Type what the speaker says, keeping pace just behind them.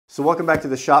So welcome back to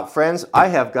the shop, friends. I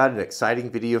have got an exciting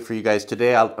video for you guys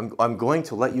today. I'm going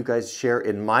to let you guys share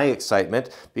in my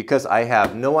excitement because I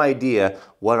have no idea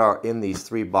what are in these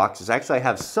three boxes. Actually, I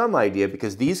have some idea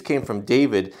because these came from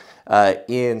David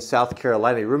in South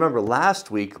Carolina. You remember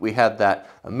last week we had that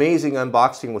amazing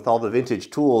unboxing with all the vintage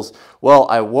tools. Well,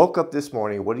 I woke up this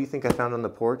morning. What do you think I found on the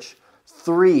porch?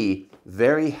 Three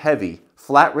very heavy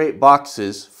flat rate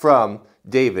boxes from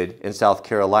David in South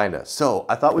Carolina. So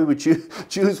I thought we would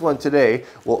choose one today.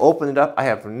 We'll open it up. I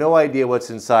have no idea what's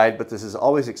inside, but this is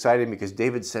always exciting because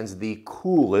David sends the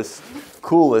coolest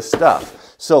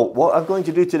stuff. So what I'm going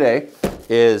to do today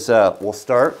is we'll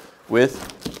start with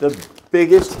the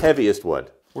biggest, heaviest one.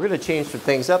 We're going to change some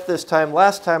things up this time.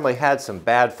 Last time I had some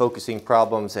bad focusing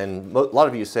problems, and a lot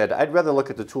of you said, I'd rather look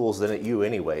at the tools than at you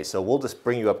anyway, so we'll just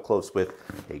bring you up close with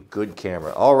a good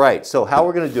camera. All right, so how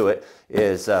we're going to do it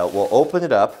is we'll open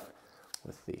it up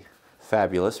with the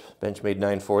fabulous Benchmade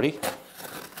 940.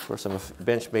 Of course, I'm a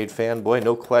Benchmade fanboy,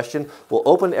 no question. We'll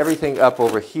open everything up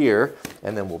over here,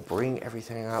 and then we'll bring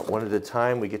everything out one at a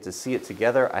time. We get to see it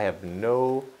together. I have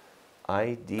no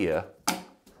idea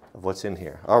of what's in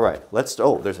here. All right, let's,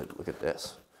 oh, look at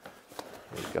this.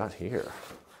 What we got here.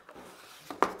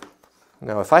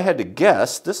 Now, if I had to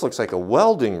guess, this looks like a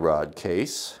welding rod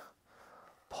case.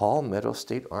 Palmetto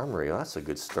State Armory. Oh, that's a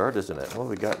good start, isn't it? What have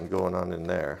we got going on in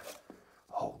there?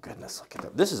 Oh, goodness, look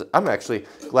at that. I'm actually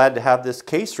glad to have this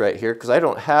case right here because I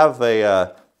don't have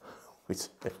a,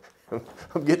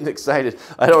 I'm getting excited.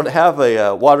 I don't have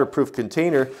a waterproof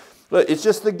container. But it's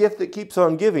just the gift that keeps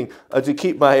on giving to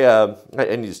keep my, I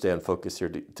need to stay on focus here,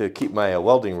 to keep my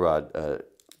welding rod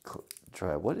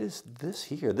dry. What is this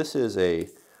here? This is a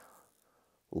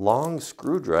long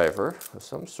screwdriver of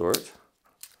some sort.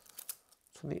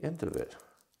 What's on the end of it?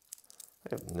 I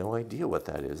have no idea what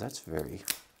that is. That's very,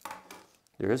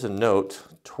 there is a note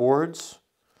towards,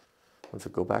 let's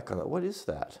go back on that. What is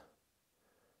that?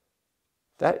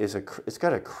 That is it's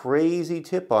got a crazy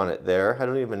tip on it there. I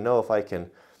don't even know if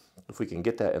we can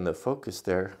get that in the focus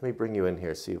there. Let me bring you in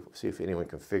here, see if anyone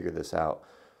can figure this out.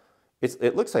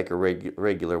 It looks like a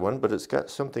regular one, but it's got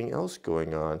something else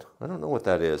going on. I don't know what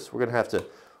that is. We're gonna have to,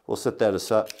 we'll set that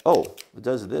aside. Oh, it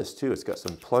does this too. It's got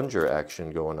some plunger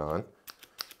action going on.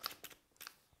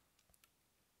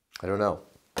 I don't know.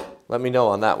 Let me know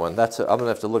on that one. I'm gonna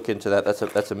have to look into that.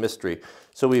 That's a mystery.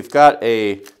 So we've got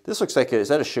this looks like is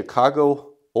that a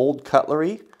Chicago old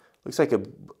cutlery? Looks like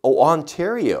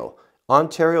Ontario.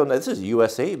 Ontario, now this is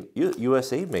USA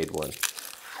made one.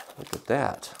 Look at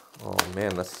that. Oh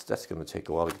man, that's gonna take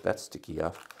a while to get that sticky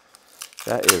off.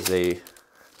 That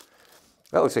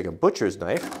looks like a butcher's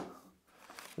knife.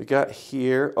 We got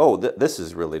here, oh, this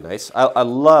is really nice. I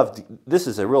loved, this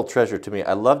is a real treasure to me.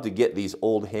 I love to get these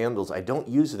old handles. I don't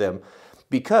use them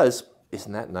because,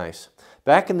 isn't that nice?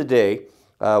 Back in the day,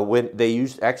 when they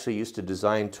actually used to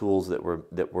design tools that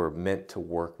were meant to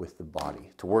work with the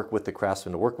body, to work with the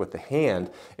craftsman, to work with the hand,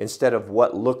 instead of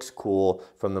what looks cool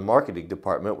from the marketing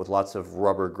department with lots of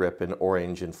rubber grip and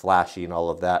orange and flashy and all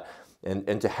of that.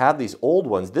 And to have these old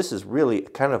ones, this is really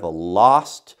kind of a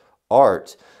lost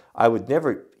art. I would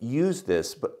never use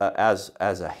this as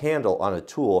a handle on a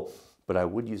tool, but I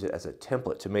would use it as a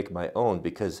template to make my own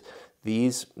because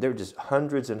they're just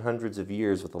hundreds and hundreds of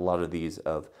years with a lot of these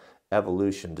of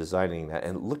evolution designing that.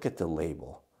 And look at the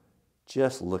label.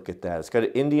 Just look at that. It's got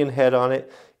an Indian head on it.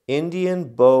 Indian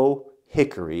bow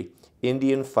hickory,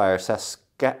 Indian fire,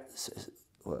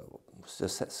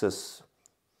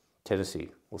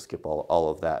 Tennessee. We'll skip all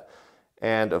of that.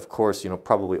 And of course,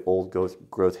 probably old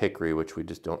growth hickory, which we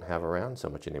just don't have around so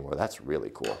much anymore. That's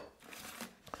really cool.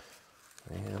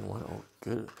 Man, what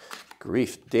good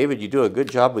grief. David, you do a good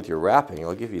job with your wrapping.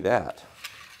 I'll give you that.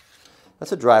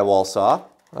 That's a drywall saw.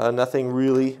 Nothing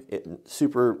really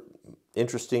super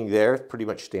interesting there. Pretty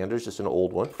much standard, just an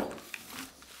old one.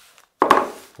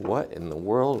 What in the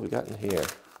world have we got in here?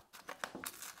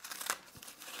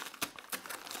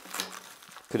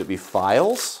 Could it be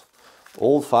files?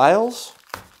 Old files?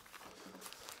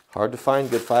 Hard to find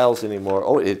good files anymore.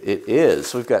 Oh, it is.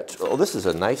 So we've got, oh, this is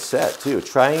a nice set too.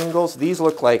 Triangles. These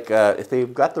look like, if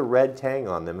they've got the red tang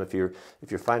on them, if you're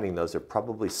finding those, they're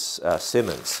probably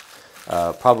Simmons.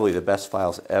 Probably the best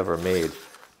files ever made.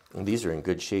 And these are in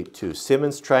good shape too.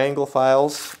 Simmons triangle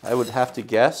files, I would have to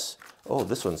guess. Oh,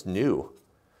 this one's new.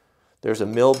 There's a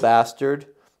Mill Bastard.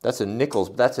 That's a Nichols,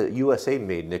 but that's a USA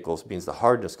made Nichols, means the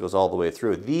hardness goes all the way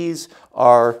through. These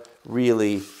are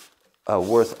really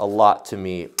worth a lot to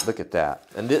me. Look at that.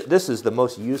 And this is the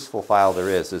most useful file there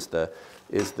is the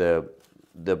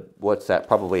what's that?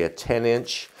 Probably a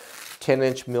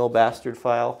 10-inch Mill Bastard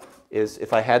file. is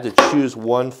if I had to choose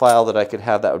one file that I could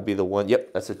have, that would be the one.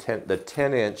 Yep, that's the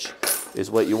 10-inch is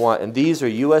what you want. And these are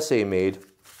USA made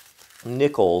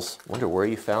nickels. Wonder where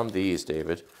you found these,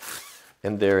 David.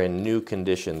 And they're in new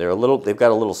condition. They've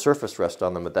got a little surface rust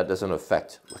on them, but that doesn't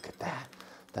affect. Look at that.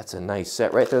 That's a nice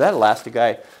set right there. That'll last a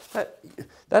guy.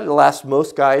 That'll last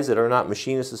most guys that are not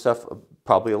machinists and stuff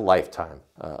probably a lifetime.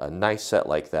 A nice set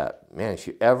like that. Man, if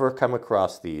you ever come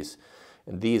across these,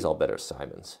 and these I'll bet are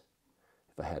Simon's.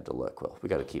 If I had to look, well, we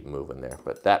got to keep moving there.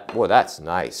 But boy, that's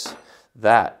nice.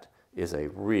 That is a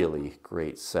really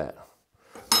great set.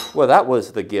 Well, that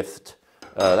was the gift.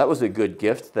 That was a good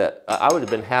gift. That I would have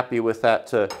been happy with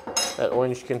that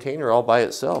orange container all by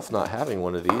itself, not having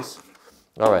one of these.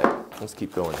 All right, let's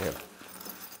keep going here.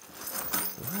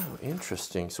 Oh,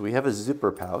 interesting. So we have a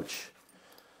zipper pouch.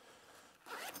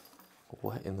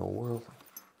 What in the world?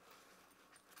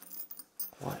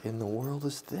 What in the world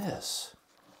is this?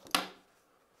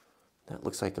 That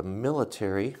looks like a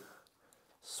military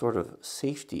sort of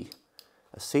safety,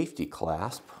 a safety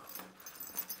clasp.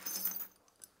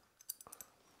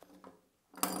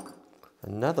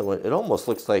 Another one, it almost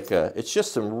looks like it's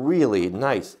just some really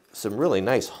nice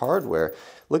hardware.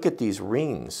 Look at these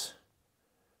rings.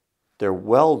 They're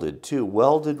welded too,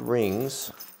 welded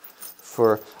rings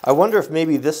for, I wonder if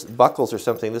maybe this buckles or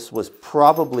something, this was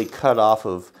probably cut off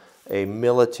of a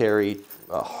military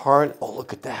harness. Oh,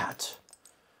 look at that.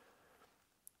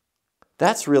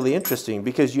 That's really interesting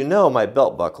because you know my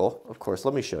belt buckle, of course,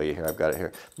 let me show you here, I've got it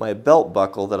here. My belt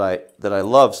buckle that I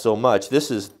love so much,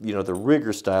 this is, you know, the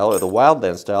Rigger style or the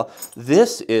Wildland style.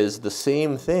 This is the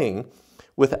same thing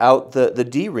without the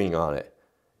D-ring on it.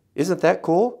 Isn't that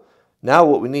cool? Now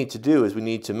what we need to do is we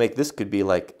need to make, this could be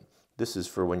like, this is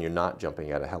for when you're not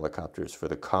jumping out of helicopters for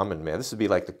the common man. This would be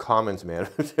like the commons man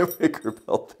with the Rigger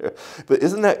belt there. But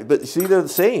isn't that, but see, they're the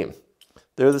same.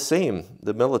 They're the same,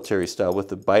 the military style with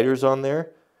the biters on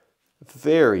there.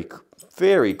 Very,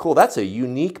 very cool. That's a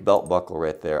unique belt buckle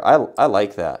right there. I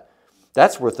like that.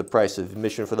 That's worth the price of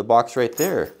admission for the box right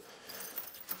there.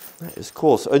 That is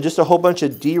cool. So just a whole bunch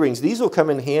of D-rings. These will come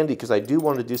in handy because I do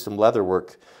want to do some leather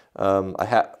work.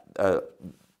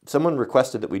 Someone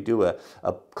requested that we do a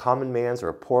common man's or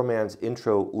a poor man's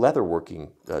intro leatherworking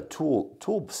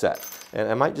tool set. And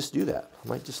I might just do that. I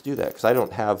might just do that because I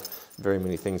don't have very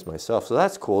many things myself. So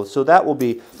that's cool. So that will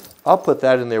be, I'll put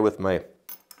that in there with my,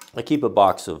 I keep a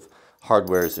box of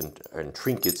hardwares and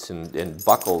trinkets and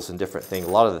buckles and different things.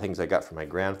 A lot of the things I got from my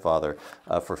grandfather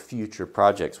for future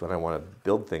projects when I want to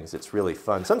build things. It's really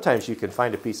fun. Sometimes you can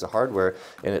find a piece of hardware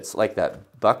and it's like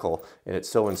that buckle and it's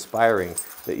so inspiring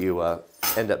that you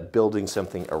end up building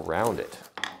something around it.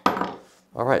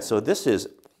 All right, so this is,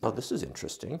 oh, this is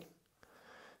interesting.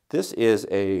 This is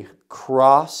a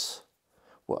cross,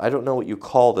 well, I don't know what you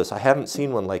call this. I haven't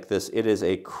seen one like this. It is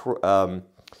a,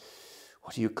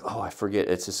 what do you, oh, I forget,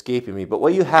 it's escaping me. But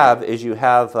what you have is you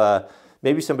have,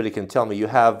 maybe somebody can tell me, you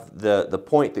have the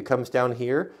point that comes down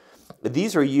here.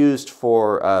 These are used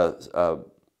for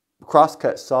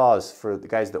cross-cut saws for the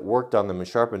guys that worked on them and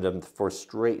sharpened them for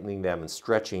straightening them and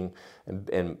stretching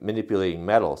and manipulating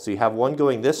metal. So you have one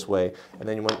going this way, and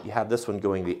then you have this one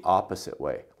going the opposite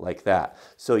way, like that.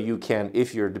 So you can,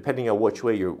 if you're, depending on which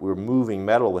way we're moving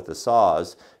metal with the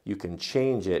saws, you can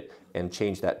change it and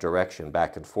change that direction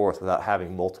back and forth without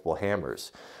having multiple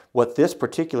hammers. What this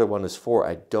particular one is for,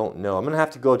 I don't know. I'm going to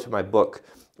have to go to my book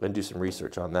and do some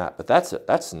research on that. But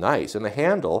that's nice. And the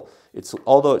handle,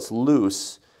 although it's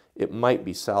loose, it might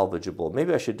be salvageable.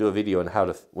 Maybe I should do a video on how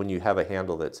to, when you have a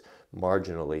handle that's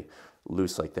marginally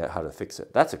loose like that, how to fix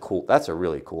it. That's a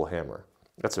really cool hammer.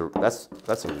 That's a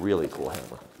really cool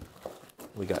hammer.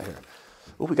 What we got here?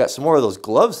 Oh, we got some more of those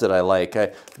gloves that I like.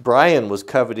 Brian was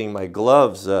coveting my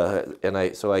gloves,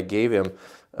 so I gave him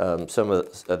some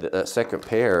of the second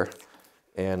pair.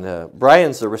 And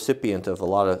Brian's the recipient of a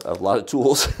lot of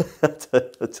tools.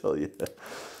 I'll tell you.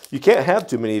 You can't have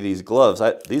too many of these gloves.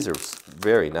 These are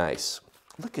very nice.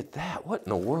 Look at that. What in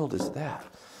the world is that?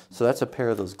 So that's a pair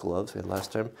of those gloves we had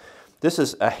last time. This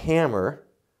is a hammer.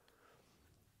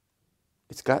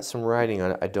 It's got some writing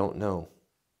on it. I don't know.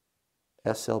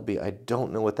 SLB. I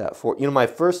don't know what that for. You know,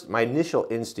 my initial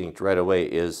instinct right away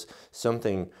is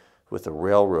something with a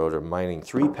railroad or mining.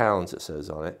 3 pounds it says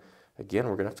on it. Again,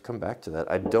 we're going to have to come back to that.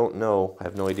 I don't know. I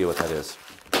have no idea what that is.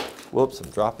 Whoops, I'm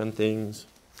dropping things.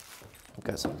 I've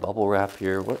got some bubble wrap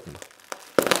here. What in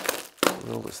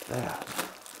the world is that?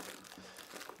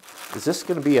 Is this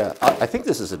going to be I think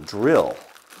this is a drill.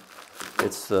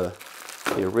 It's the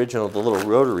original, the little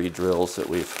rotary drills that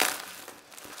we've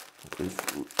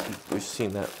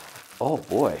seen that. Oh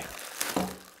boy.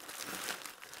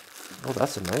 Oh,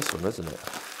 that's a nice one, isn't it?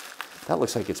 That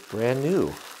looks like it's brand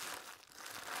new.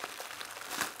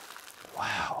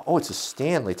 Wow. Oh, it's a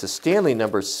Stanley. It's a Stanley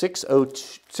number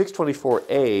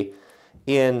 624A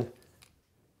in,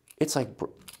 it's like,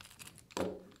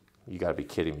 you gotta be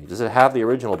kidding me. Does it have the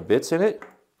original bits in it?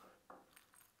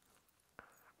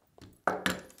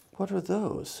 What are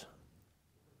those?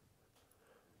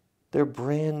 They're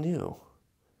brand new.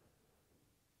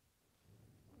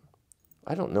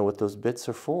 I don't know what those bits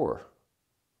are for.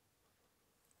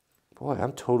 Boy,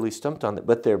 I'm totally stumped on that.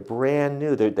 But they're brand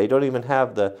new. They don't even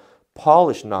have the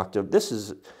polish knocked up. This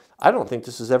is, I don't think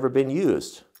this has ever been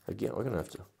used. Again, we're going to have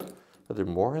to, are there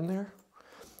more in there?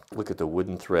 Look at the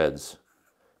wooden threads.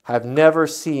 I've never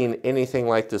seen anything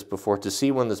like this before. To see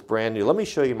one that's brand new. Let me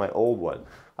show you my old one.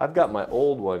 I've got my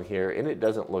old one here, and it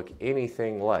doesn't look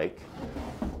anything like,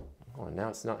 oh, now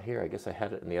it's not here. I guess I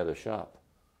had it in the other shop.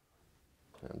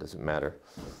 It doesn't matter.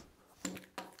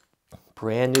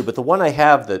 Brand new, but the one I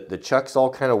have, the chuck's all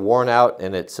kind of worn out,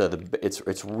 and it's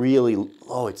really,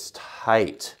 oh, it's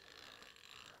tight.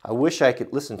 I wish I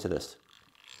could listen to this.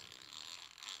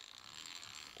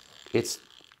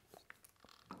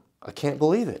 I can't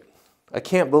believe it. I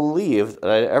can't believe that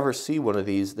I'd ever see one of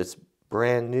these that's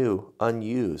brand new,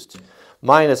 unused.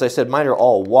 Mine, as I said, mine are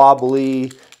all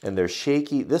wobbly and they're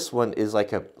shaky. This one is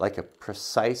like a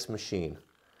precise machine.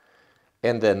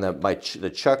 And then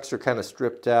the chucks are kind of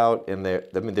stripped out, and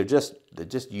they're just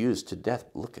used to death.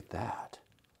 Look at that.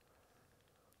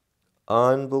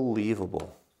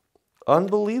 Unbelievable.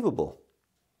 Unbelievable.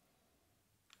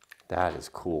 That is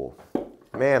cool.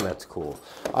 Man, that's cool.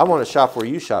 I want to shop where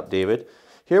you shop, David.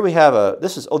 Here we have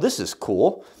this is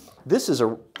cool. This is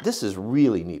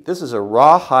really neat. This is a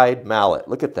rawhide mallet.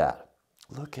 Look at that.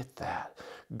 Look at that.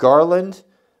 Garland,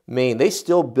 Maine. They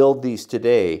still build these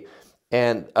today.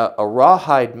 And a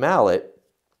rawhide mallet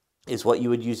is what you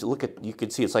would use. Look at, you can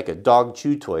see it's like a dog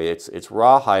chew toy. It's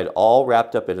rawhide all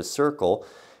wrapped up in a circle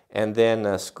and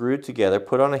then screwed together,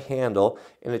 put on a handle,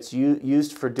 and it's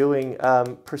used for doing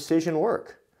precision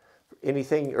work.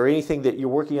 Anything that you're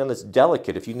working on that's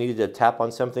delicate. If you needed to tap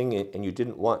on something and you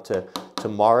didn't want to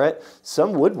mar it.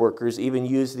 Some woodworkers even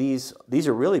use these. These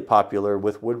are really popular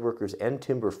with woodworkers and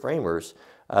timber framers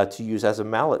to use as a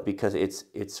mallet because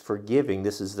it's forgiving.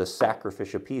 This is the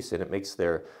sacrificial piece, and it makes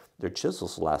their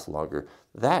chisels last longer.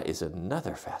 That is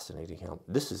another fascinating helmet.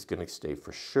 This is going to stay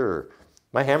for sure.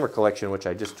 My hammer collection, which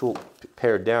I just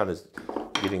pared down, is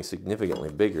getting significantly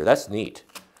bigger. That's neat.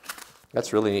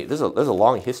 That's really neat. There's a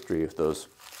long history of those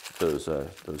deals.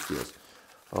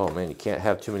 Oh man, you can't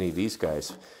have too many of these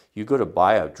guys. You go to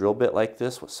buy a drill bit like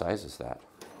this. What size is that?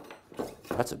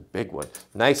 That's a big one.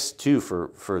 Nice too for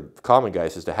common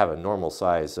guys is to have a normal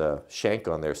size shank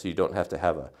on there, so you don't have to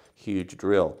have a huge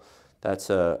drill. That's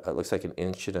it looks like an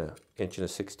inch and a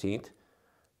 1/16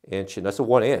 inch, and that's a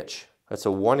 1 inch. That's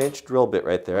a 1 inch drill bit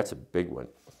right there. That's a big one.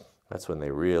 That's when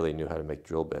they really knew how to make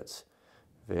drill bits.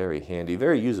 Very handy,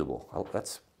 very usable. I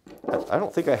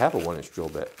don't think I have a 1 inch drill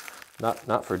bit.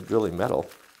 Not for drilling metal.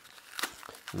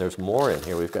 And there's more in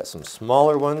here. We've got some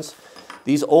smaller ones.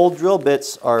 These old drill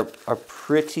bits are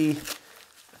pretty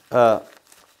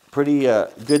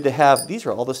good to have. These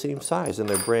are all the same size and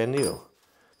they're brand new.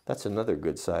 That's another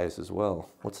good size as well.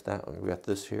 What's that one? We got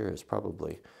this here is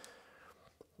probably,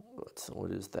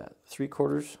 what is that?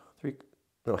 3/4?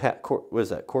 What is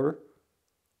that? Quarter?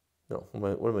 No,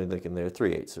 what am I thinking there?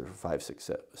 3/8 or 5,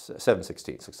 6,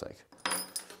 7/16 looks like.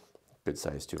 Good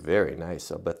size too. Very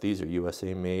nice. I'll bet these are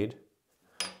USA made.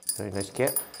 Very nice.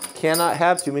 Cannot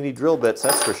have too many drill bits,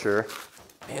 that's for sure.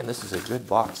 Man, this is a good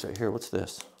box right here. What's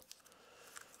this?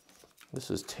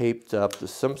 This is taped up.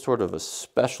 There's some sort of a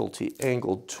specialty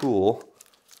angled tool.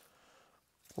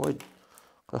 Boy,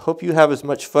 I hope you have as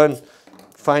much fun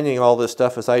finding all this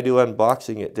stuff as I do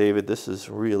unboxing it, David. This is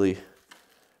really,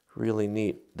 really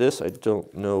neat. This, I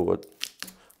don't know what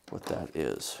that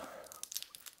is.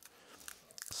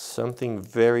 Something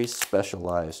very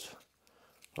specialized.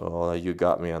 Oh, you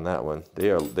got me on that one.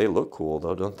 They look cool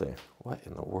though, don't they? What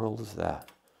in the world is that?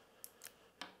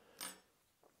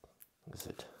 Is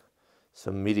it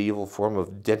some medieval form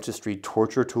of dentistry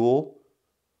torture tool?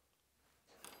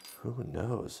 Who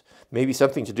knows? Maybe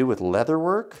something to do with leather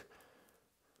work?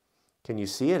 Can you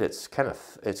see it? It's kind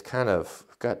of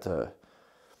got a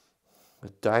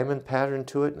diamond pattern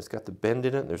to it, and it's got the bend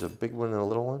in it. And there's a big one and a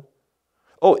little one.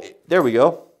 Oh, there we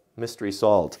go. Mystery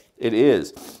solved. It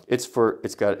is. It's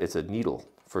a needle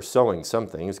for sewing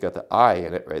something. It's got the eye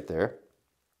in it right there.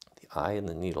 The eye and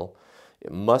the needle.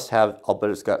 It must have, I'll bet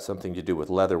it's got something to do with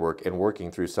leather work and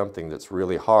working through something that's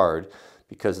really hard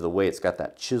because of the way it's got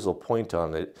that chisel point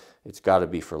on it. It's got to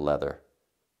be for leather.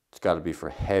 It's got to be for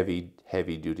heavy,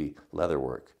 heavy duty leather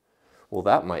work. Well,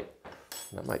 that might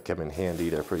come in handy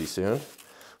there pretty soon.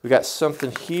 We got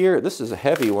something here. This is a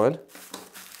heavy one.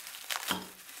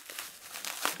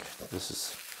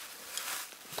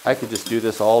 I could just do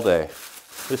this all day.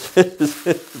 This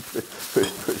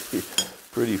is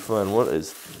pretty fun. What in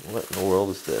the world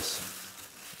is this?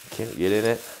 Can't get in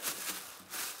it.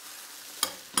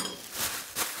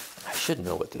 I should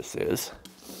know what this is.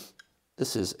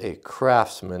 This is a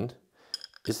Craftsman.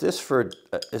 Is this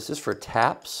for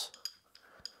taps?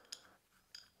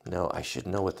 No, I should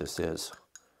know what this is.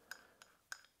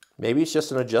 Maybe it's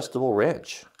just an adjustable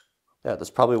wrench. Yeah, that's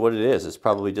probably what it is. It's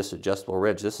probably just adjustable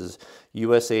wrench. This is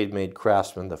USA made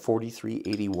Craftsman, the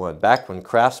 4381. Back when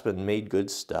Craftsman made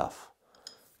good stuff.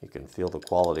 You can feel the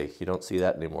quality. You don't see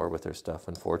that anymore with their stuff,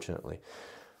 unfortunately.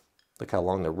 Look how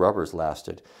long the rubbers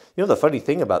lasted. You know, the funny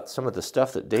thing about some of the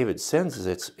stuff that David sends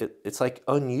is it's like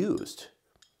unused.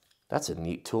 That's a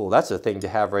neat tool. That's a thing to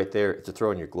have right there to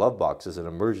throw in your glove box as an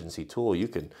emergency tool. You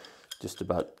can just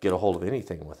about get a hold of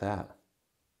anything with that.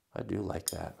 I do like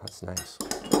that. That's nice.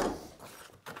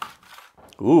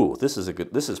 Ooh, this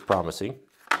is promising.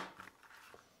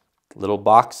 Little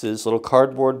boxes, little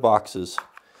cardboard boxes.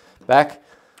 Back,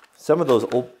 some of those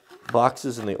old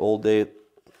boxes in the old day,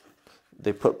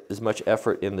 they put as much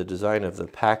effort in the design of the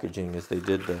packaging as they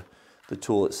did the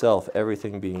tool itself.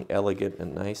 Everything being elegant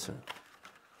and nice.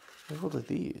 What are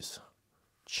these?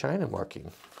 China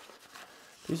marking.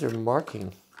 These are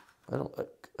marking. I don't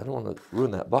want to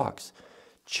ruin that box.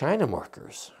 China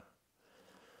markers.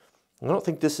 I don't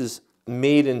think this is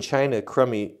made in China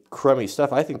crummy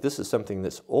stuff. I think this is something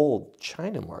that's old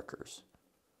China markers.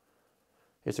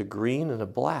 It's a green and a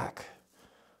black.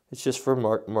 It's just for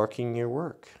marking your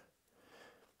work.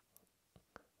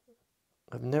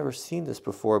 I've never seen this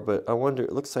before, but I wonder,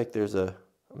 it looks like there's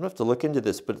I'm gonna have to look into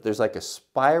this, but there's like a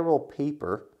spiral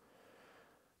paper.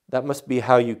 That must be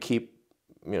how you keep,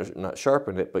 not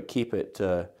sharpen it, but keep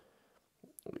a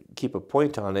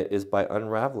point on it, is by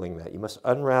unraveling that. You must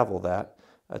unravel that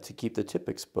to keep the tip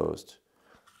exposed.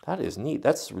 That is neat.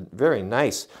 That's very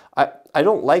nice. I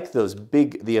don't like those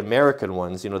the American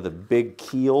ones, the big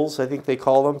keels, I think they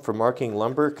call them, for marking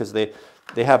lumber, because they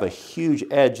have a huge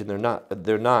edge and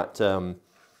they're not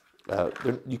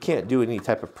you can't do any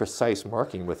type of precise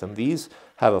marking with them. These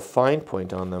have a fine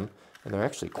point on them and they're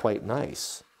actually quite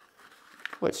nice.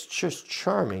 Well, it's just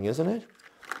charming, isn't it?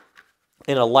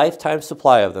 And a lifetime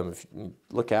supply of them. If you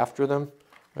look after them,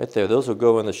 right there, those will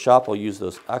go in the shop. I'll use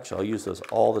those. Actually, I'll use those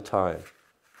all the time.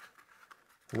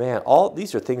 Man,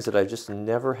 these are things that I just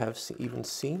never have even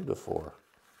seen before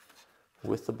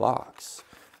with the box.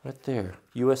 Right there,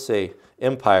 USA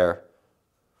Empire,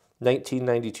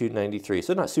 1992-93.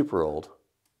 So not super old.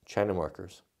 China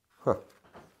markers. Huh.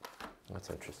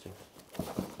 That's interesting.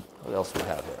 What else we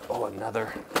have here? Oh,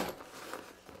 another.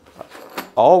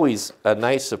 Always a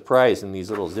nice surprise in these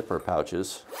little zipper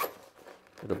pouches.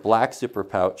 The black zipper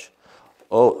pouch.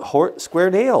 Oh,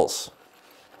 square nails.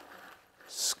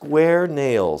 Square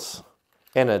nails.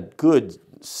 And a good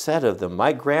set of them.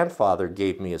 My grandfather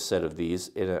gave me a set of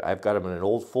these. I've got them in an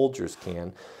old Folgers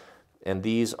can. And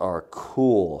these are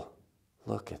cool.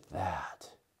 Look at that.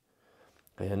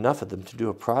 And enough of them to do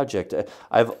a project.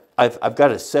 I've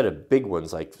got a set of big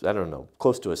ones, like, I don't know,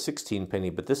 close to a 16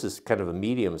 penny, but this is kind of a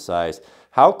medium size.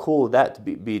 How cool would that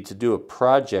be to do a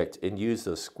project and use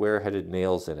those square-headed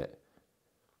nails in it?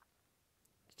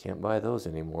 You can't buy those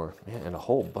anymore. Man, and a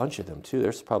whole bunch of them too.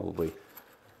 There's probably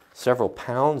several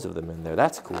pounds of them in there.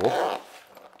 That's cool.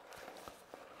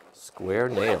 Square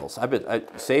nails. I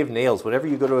save nails. Whenever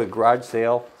you go to a garage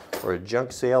sale or a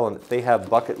junk sale and they have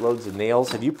bucket loads of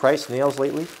nails, have you priced nails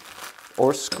lately?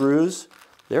 Or screws?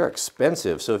 They're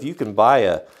expensive. So if you can buy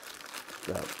a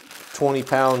 20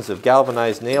 pounds of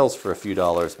galvanized nails for a few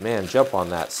dollars, man, jump on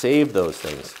that. Save those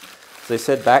things. They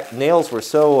said nails were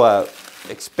so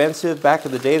expensive back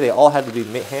in the day. They all had to be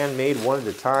handmade one at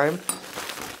a time.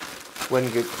 When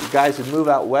you guys would move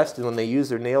out west and when they used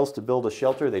their nails to build a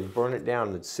shelter, they'd burn it down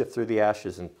and sift through the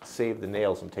ashes and save the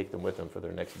nails and take them with them for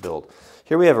their next build.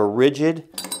 Here we have a rigid,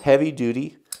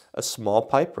 heavy-duty, a small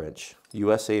pipe wrench.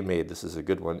 USA made. This is a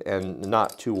good one and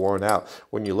not too worn out.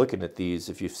 When you're looking at these,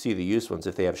 if you see the used ones,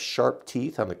 if they have sharp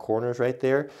teeth on the corners right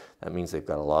there, that means they've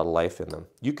got a lot of life in them.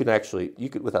 You could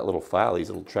with that little file, these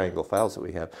little triangle files that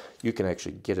we have, you can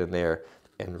actually get in there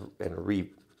and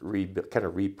kind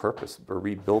of repurpose or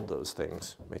rebuild those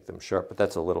things, make them sharp. But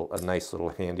that's a nice little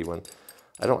handy one.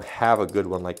 I don't have a good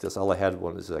one like this. All I had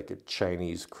one is like a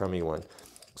Chinese crummy one.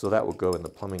 So that would go in the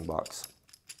plumbing box.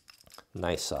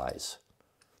 Nice size.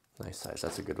 Nice size.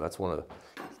 That's a good one. That's one of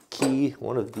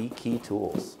the key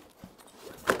tools.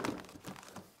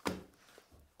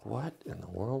 What in the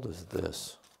world is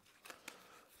this?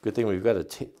 Good thing we've got a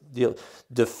deal.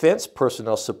 Defense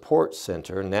Personnel Support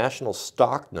Center, national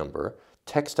stock number,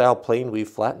 textile plain weave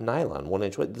flat nylon, 1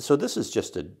 inch. So this is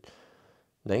just a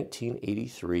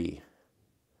 1983,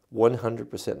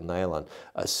 100% nylon,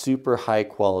 a super high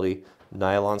quality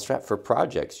nylon strap for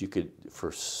projects. You could,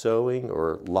 for sewing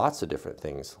or lots of different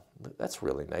things. That's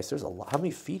really nice. There's a lot. How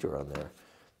many feet are on there?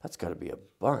 That's got to be a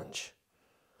bunch.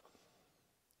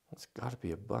 That's got to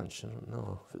be a bunch. I don't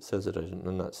know if it says it.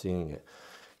 I'm not seeing it.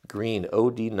 Green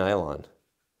OD nylon.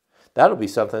 That'll be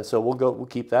something. So we'll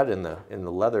keep that in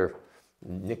the leather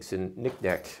Nixon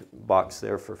knick-knack box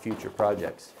there for future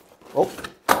projects. Oh,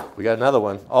 we got another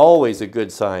one. Always a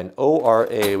good sign.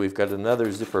 ORA. We've got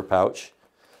another zipper pouch.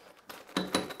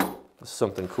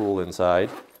 Something cool inside.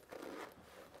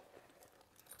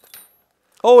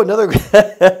 Oh, another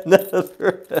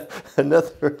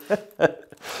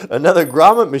another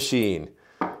grommet machine.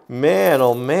 Man,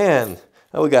 oh man.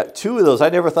 Now we got 2 of those. I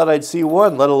never thought I'd see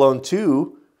one, let alone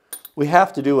 2. We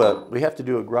have to do a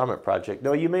grommet project.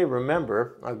 Now you may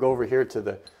remember, I'll go over here to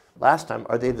the last time.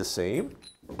 Are they the same?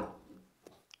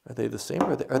 Are they the same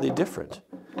or are they different?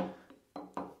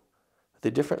 Are they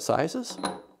different sizes?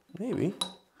 Maybe.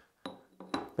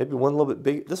 Maybe one a little bit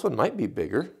big. This one might be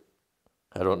bigger.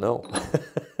 I don't know.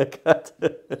 I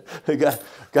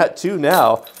got 2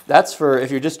 now. That's for, if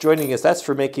you're just joining us, that's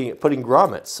for putting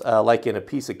grommets, like in a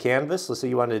piece of canvas. Let's say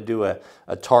you wanted to do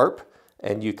a tarp,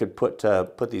 and you could put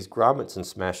these grommets and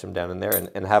smash them down in there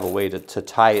and have a way to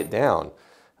tie it down.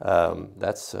 I'll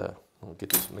get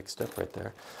these mixed up right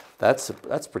there. That's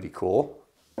pretty cool.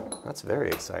 That's very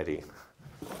exciting.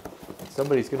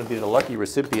 Somebody's going to be the lucky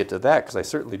recipient of that, because I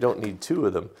certainly don't need 2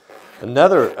 of them.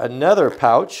 Another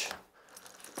pouch.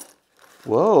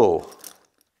 Whoa.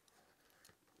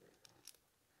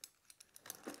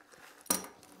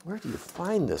 Where do you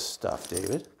find this stuff,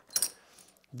 David?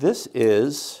 This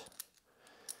is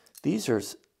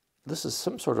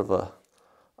some sort of a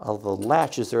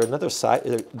latch. Is there another side?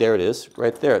 There it is,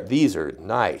 right there. These are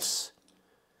nice.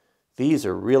 These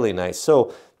are really nice.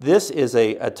 So this is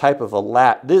a type of a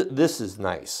latch. This is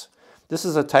nice. This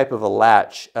is a type of a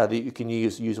latch that you can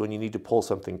use when you need to pull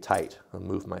something tight. I'll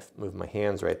move my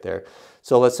hands right there.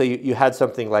 So let's say you had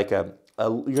something like you're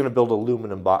going to build an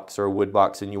aluminum box or a wood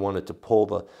box, and you wanted to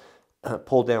pull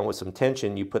down with some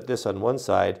tension. You put this on one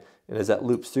side, and as that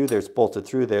loops through there, it's bolted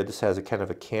through there. This has a kind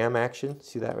of a cam action.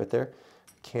 See that right there?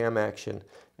 Cam action,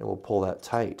 and we'll pull that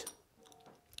tight.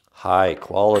 High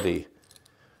quality.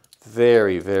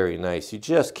 Very, very nice. You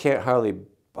just can't hardly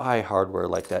buy hardware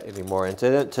like that anymore. And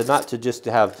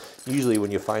to have, usually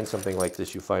when you find something like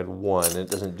this, you find one, and it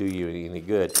doesn't do you any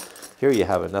good. Here you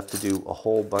have enough to do a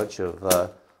whole bunch of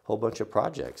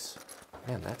projects.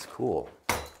 Man, that's cool.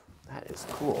 That is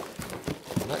cool.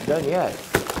 I'm not done yet.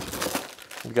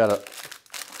 We got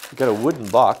a wooden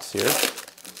box here.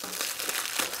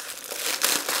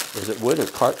 Is it wood or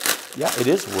cart? Yeah, it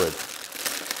is wood.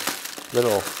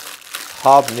 Little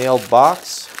hobnailed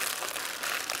box.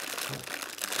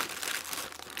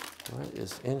 What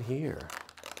is in here?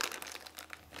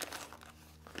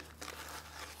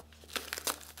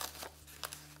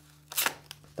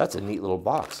 That's a neat little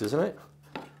box, isn't it?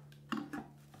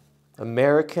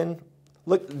 American.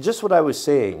 Look, just what I was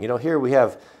saying. You know, here we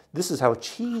have, this is how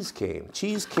cheese came.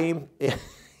 Cheese came in,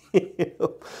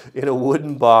 in a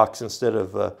wooden box instead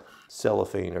of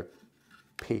cellophane or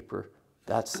paper.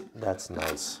 That's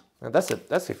nice. Now that's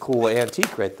a cool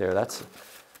antique right there. That's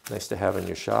nice to have in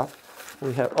your shop.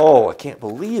 We have, oh, I can't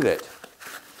believe it.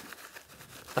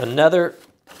 Another,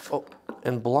 oh,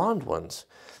 and blonde ones.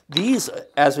 These,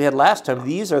 as we had last time,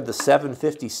 these are the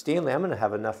 750 Stanley. I'm going to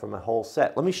have enough for my whole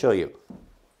set. Let me show you.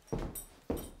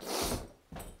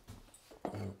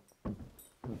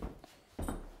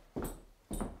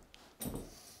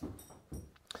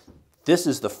 This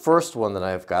is the first one that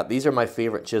I've got. These are my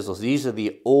favorite chisels. These are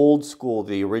the old school,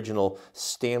 the original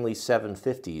Stanley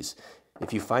 750s.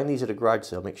 If you find these at a garage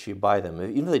sale, make sure you buy them.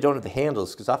 Even if they don't have the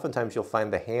handles, because oftentimes you'll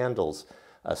find the handles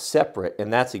separate,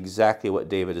 and that's exactly what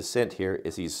David has sent here,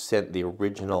 is he's sent the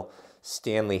original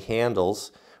Stanley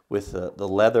handles with the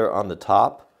leather on the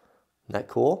top. Isn't that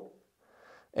cool?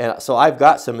 And so I've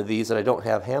got some of these that I don't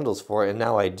have handles for, and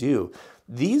now I do.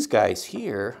 These guys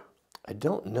here, I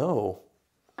don't know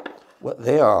what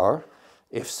they are,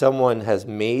 if someone has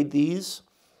made these,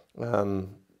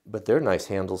 but they're nice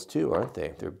handles too, aren't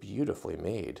they? They're beautifully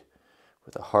made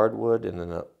with a hardwood and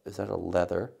then is that a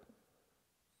leather?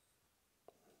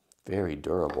 Very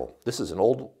durable. This is an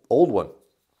old one,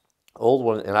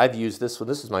 and I've used this one.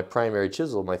 This is my primary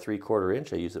chisel, my 3/4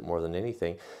 inch. I use it more than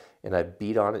anything, and I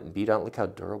beat on it and beat on it. Look how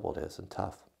durable it is and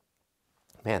tough.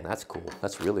 Man, that's cool.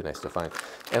 That's really nice to find.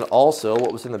 And also,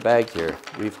 what was in the bag here?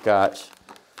 We've got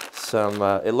some,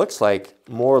 it looks like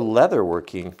more leather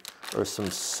working or some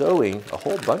sewing, a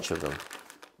whole bunch of them,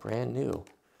 brand new.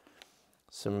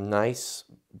 Some nice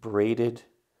braided,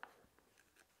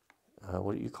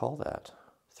 what do you call that?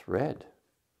 Thread.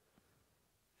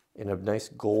 In a nice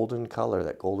golden color.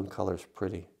 That golden color is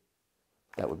pretty.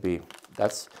 That would be,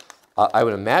 that's, I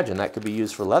would imagine that could be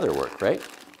used for leather work, right?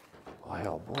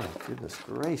 Wow, boy, goodness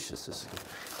gracious. This is,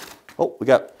 oh, we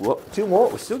got two more.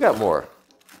 We still got more.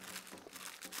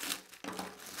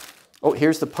 Oh,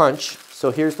 here's the punch.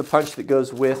 So here's the punch that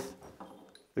goes with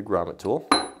the grommet tool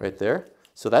right there.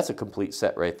 So that's a complete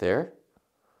set right there.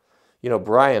 You know,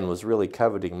 Brian was really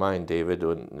coveting mine, David,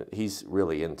 and he's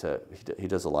really into, he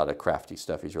does a lot of crafty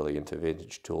stuff. He's really into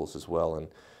vintage tools as well. And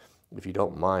if you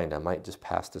don't mind, I might just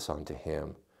pass this on to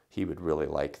him. He would really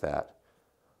like that.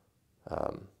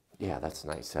 Yeah, that's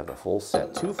nice to have a full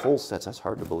set. 2 full sets, that's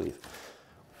hard to believe.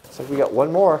 Looks like we got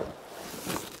one more.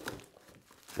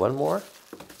 One more.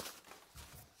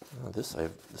 Oh,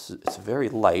 it's very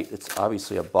light. It's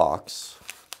obviously a box.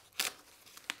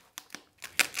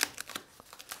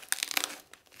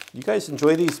 You guys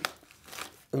enjoy these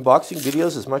unboxing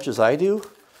videos as much as I do?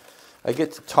 I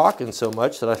get to talking so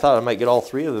much that I thought I might get all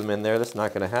 3 of them in there. That's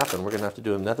not going to happen. We're going to have to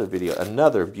do another video.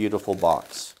 Another beautiful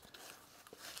box.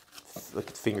 Look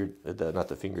at the finger, not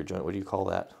the finger joint. What do you call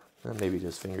that? Maybe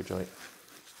just finger joint.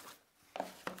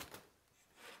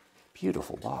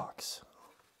 Beautiful box.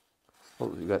 Oh,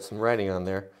 we got some writing on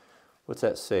there. What's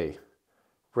that say?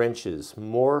 Wrenches.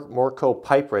 Morco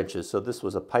pipe wrenches. So this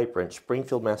was a pipe wrench.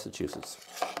 Springfield, Massachusetts.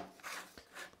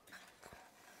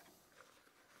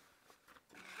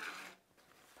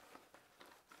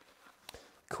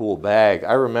 Cool bag.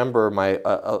 I remember I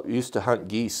used to hunt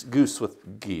gooses.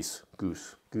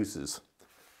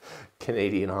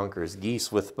 Canadian honkers,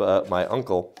 geese with my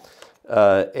uncle.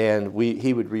 And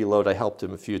he would reload. I helped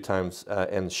him a few times.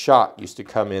 And shot used to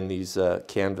come in these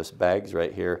canvas bags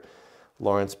right here.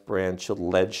 Lawrence brand chilled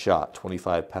lead shot,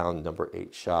 25-pound number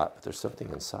 8 shot. But there's something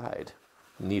inside.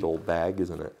 Neat old bag,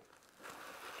 isn't it?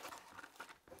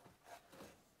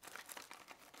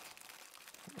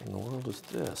 What in the world is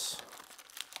this?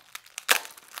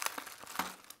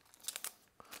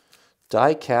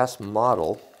 Die-cast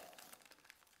model.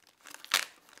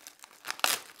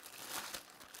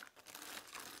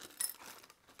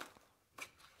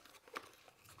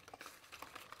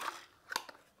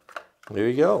 There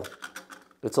you go.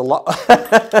 It's a lock.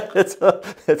 it's a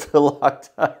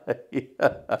Loctite.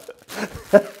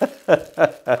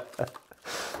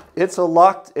 It's a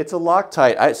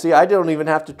Loctite. I see. I don't even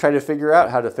have to try to figure out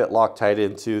how to fit Loctite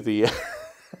into the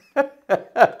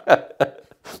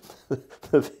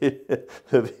the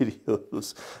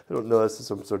videos. I don't know. This is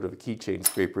some sort of a keychain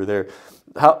scraper there.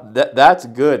 That's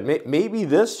good. Maybe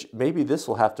this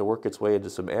will have to work its way into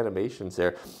some animations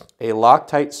there. A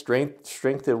Loctite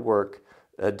strengthened work,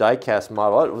 a die-cast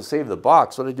model. I will save the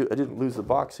box. What did I do? I didn't lose the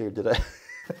box here, did I?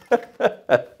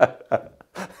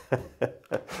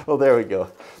 Oh, there we go.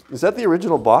 Is that the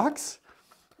original box?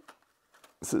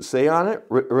 Does it say on it?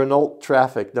 Renault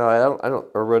Traffic. No, I don't.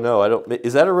 Or Renault. I don't.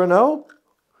 Is that a Renault?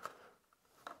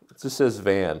 It just says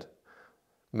van.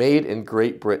 Made in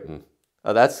Great Britain.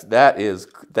 Oh, that is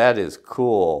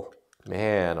cool.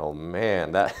 Man, oh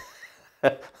man, that.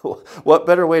 What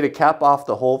better way to cap off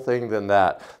the whole thing than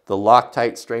that? The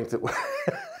Loctite strength.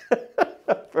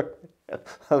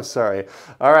 I'm sorry.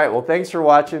 All right. Well, thanks for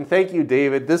watching. Thank you,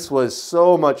 David. This was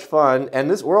so much fun, and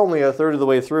we're only a third of the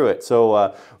way through it.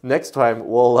 So next time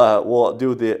we'll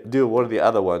do one of the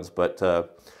other ones. But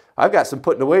I've got some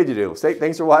putting away to do.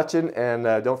 Thanks for watching, and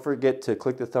don't forget to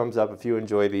click the thumbs up if you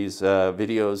enjoy these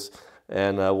videos.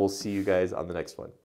 And we'll see you guys on the next one.